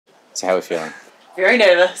So how are we feeling? Very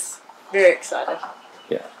nervous, very excited.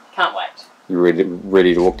 Yeah. Can't wait. You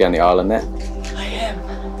ready to walk down the aisle in that? I am.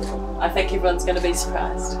 I think everyone's going to be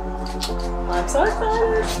surprised. I'm so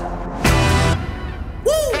excited.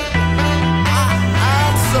 Woo!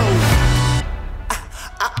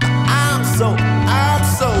 I'm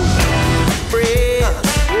so free.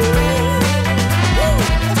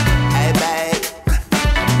 Hey, babe.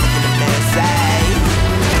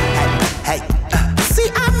 Hey, see,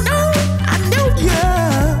 I know you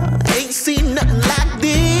ain't seen nothing like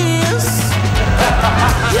this.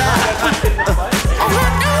 Yeah. All I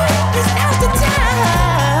know is now's the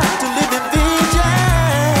time to live in vision.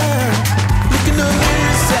 Look in the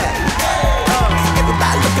mirror, say,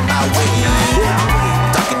 everybody looking my way.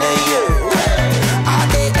 Talking to you all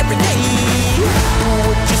day, every day.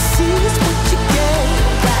 What you see is what you get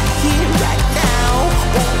right here, right now.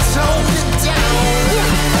 Won't tone it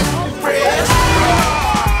down. Fresh.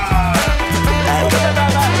 Hey,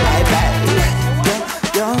 babe.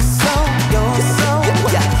 You're so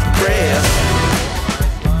yeah, fresh.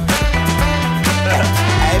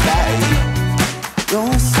 Hey, babe.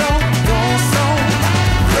 You're so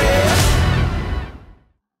fresh.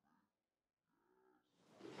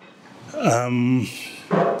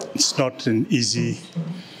 It's not an easy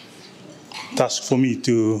task for me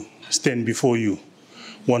to stand before you,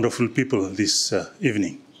 wonderful people, this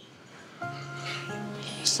evening.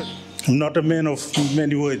 I'm not a man of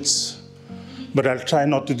many words, but I'll try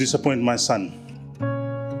not to disappoint my son.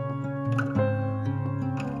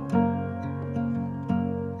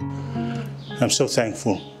 I'm so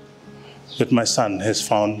thankful that my son has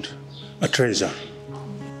found a treasure.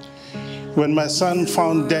 When my son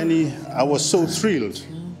found Danny, I was so thrilled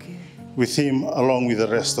with him along with the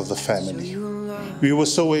rest of the family. We were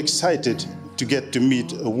so excited to get to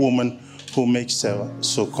meet a woman who makes Seva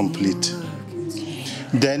so complete.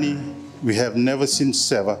 Danny, we have never seen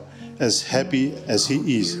Seva as happy as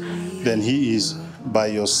he is than he is by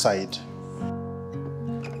your side.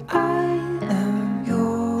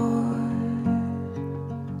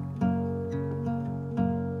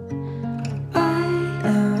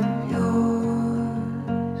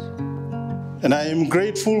 And I am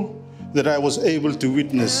grateful that I was able to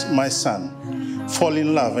witness my son fall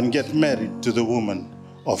in love and get married to the woman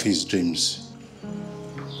of his dreams.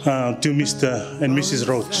 To Mr. and Mrs.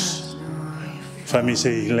 Roach, if I may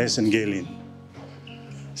say, Les and Galen,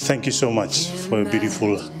 thank you so much for a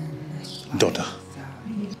beautiful daughter.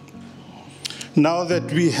 Now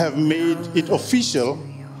that we have made it official,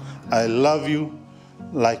 I love you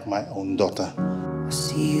like my own daughter.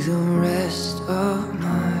 See the rest of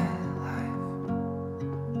my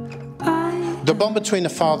The bond between a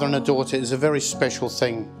father and a daughter is a very special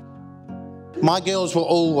thing. My girls were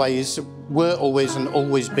always and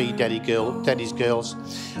always be Daddy's girls.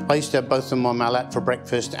 I used to have both of them on my lap for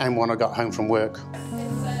breakfast and when I got home from work.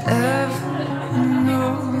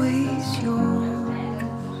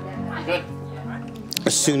 Good.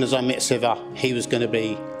 As soon as I met Seva, he was going to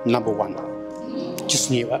be #1. Just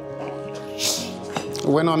knew it.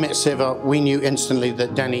 When I met Seva, we knew instantly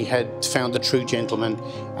that Danny had found the true gentleman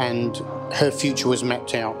and her future was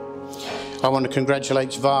mapped out. I want to congratulate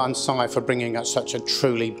Seva and Sai for bringing us such a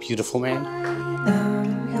truly beautiful man.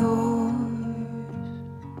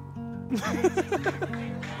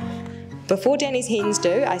 Before Danny's hens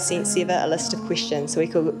do, I sent Seva a list of questions so we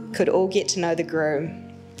could all get to know the groom.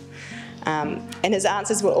 And his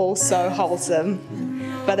answers were all so wholesome.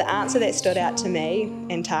 But the answer that stood out to me,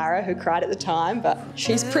 and Tara, who cried at the time, but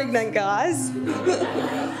she's pregnant, guys,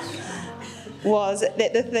 was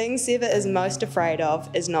that the thing Seva is most afraid of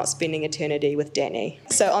is not spending eternity with Danny.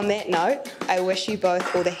 So on that note, I wish you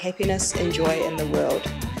both all the happiness and joy in the world.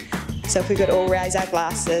 So if we could all raise our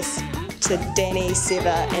glasses to Danny,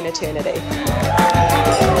 Seva and eternity.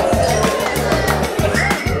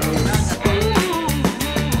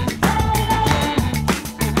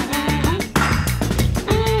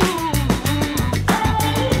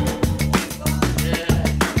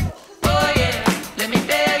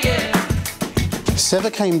 Seva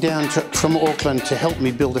came down from Auckland to help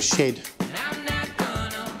me build a shed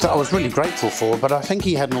that I was really grateful for, but I think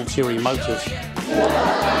he had an ulterior motive.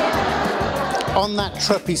 On that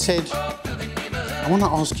trip he said, I want to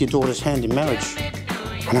ask your daughter's hand in marriage.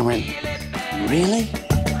 And I went, really?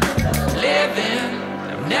 Living,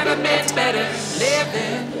 I've never been better.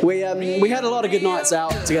 Living. We had a lot of good nights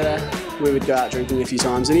out together. We would go out drinking a few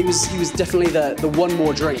times, and he was definitely the one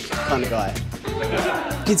more drink kind of guy.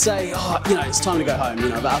 He'd say, oh, you know, it's time to go home, you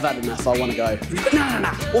know, but I've had enough, I want to go. But no,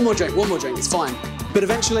 one more drink, it's fine. But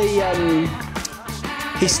eventually,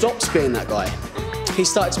 he stopped being that guy. he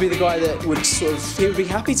started to be the guy that would he would be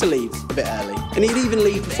happy to leave a bit early. And he'd even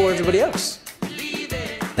leave before everybody else.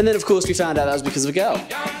 And then of course we found out that was because of a girl.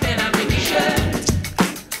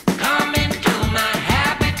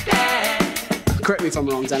 Correct me if I'm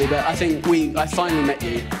wrong, Danny, but I think I finally met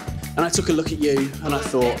you, and I took a look at you, and I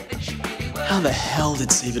thought, how the hell did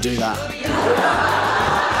Seva do that?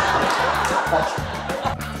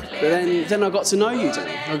 But then I got to know you,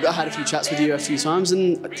 Danny. I had a few chats with you a few times,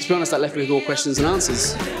 and to be honest, that left me with more questions than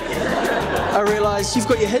answers. I realised you've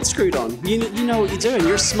got your head screwed on. You know what you're doing.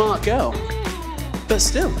 You're a smart girl. But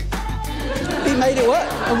still, he made it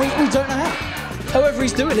work, and we don't know how. However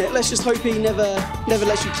he's doing it, let's just hope he never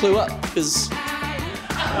lets you clue up, because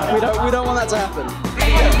we don't want that to happen.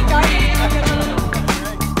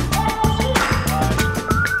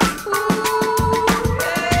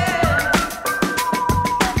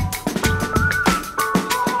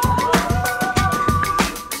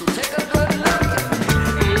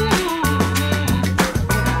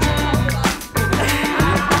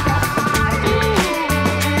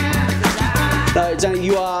 No, Danny,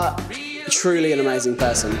 you are truly an amazing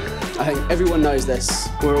person. I think everyone knows this.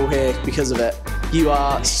 We're all here because of it. You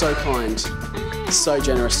are so kind, so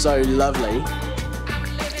generous, so lovely.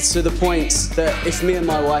 It's to the point that if me and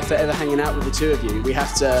my wife are ever hanging out with the two of you, we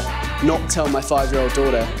have to not tell my 5-year-old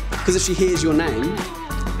daughter, because if she hears your name,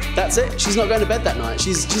 that's it. She's not going to bed that night.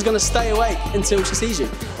 She's going to stay awake until she sees you.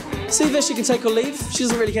 Seva, she can take or leave. She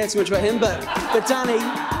doesn't really care too much about him, but Danny,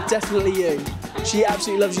 definitely you. She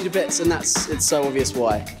absolutely loves you to bits, and it's so obvious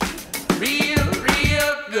why. Real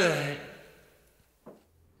good.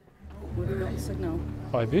 We've got the signal.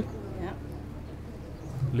 Ivy, Yeah.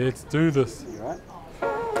 let's do this. You all right?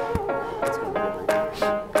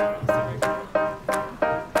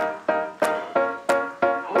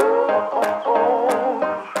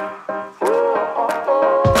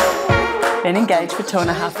 Been engaged for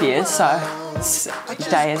 2.5 years, so this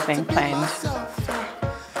day has been planned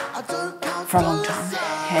for a long time,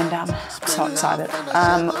 and I'm so excited.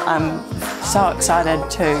 I'm so excited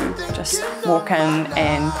to just walk in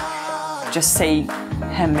and just see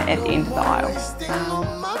him at the end of the aisle.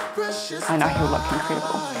 I know he'll look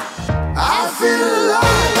incredible. I feel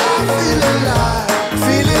alive,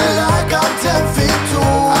 feeling like I'm 10 feet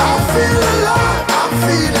tall. I feel alive,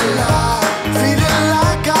 feeling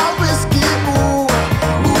like I risk it all.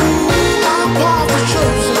 Ooh, I'm part of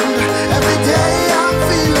chosen. Every day I'm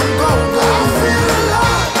feeling bold. I feel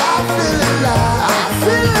alive,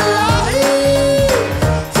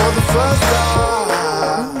 for the first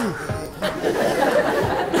time.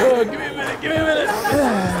 Oh, give me a minute.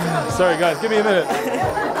 Sorry guys, give me a minute.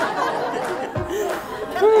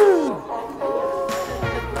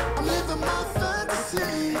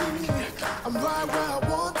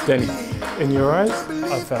 Danny, in your eyes,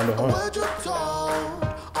 I found a home.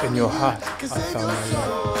 In your heart, I found my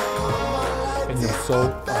love. In your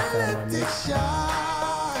soul, I found my mate.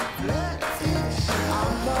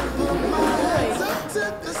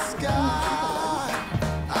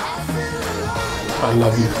 I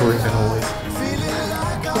love you forever and always.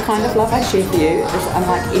 The kind of love I share for you is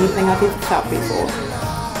unlike anything I've ever felt before.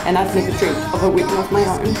 And I've never dreamt of a wedding of my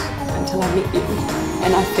own until I met you.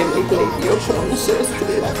 And I firmly believe you're put on this earth to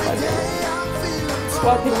be loved by me.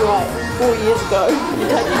 Swiping right 4 years ago and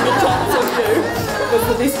taking a chance on you was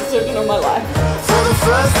the best decision of my life. For the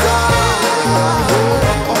first time.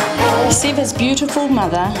 Seva's beautiful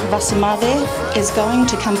mother, Vasimave, is going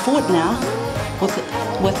to come forward now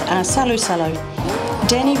with Salu Salu.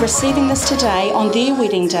 Danny receiving this today on their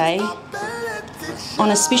wedding day, on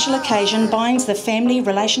a special occasion, binds the family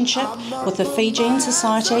relationship with the Fijian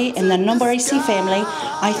society and the Nomborisi family.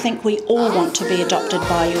 I think we all want to be adopted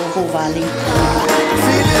by your Vovali.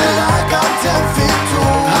 Feeling like I'm 10 feet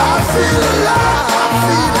tall. I feel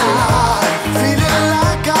alive,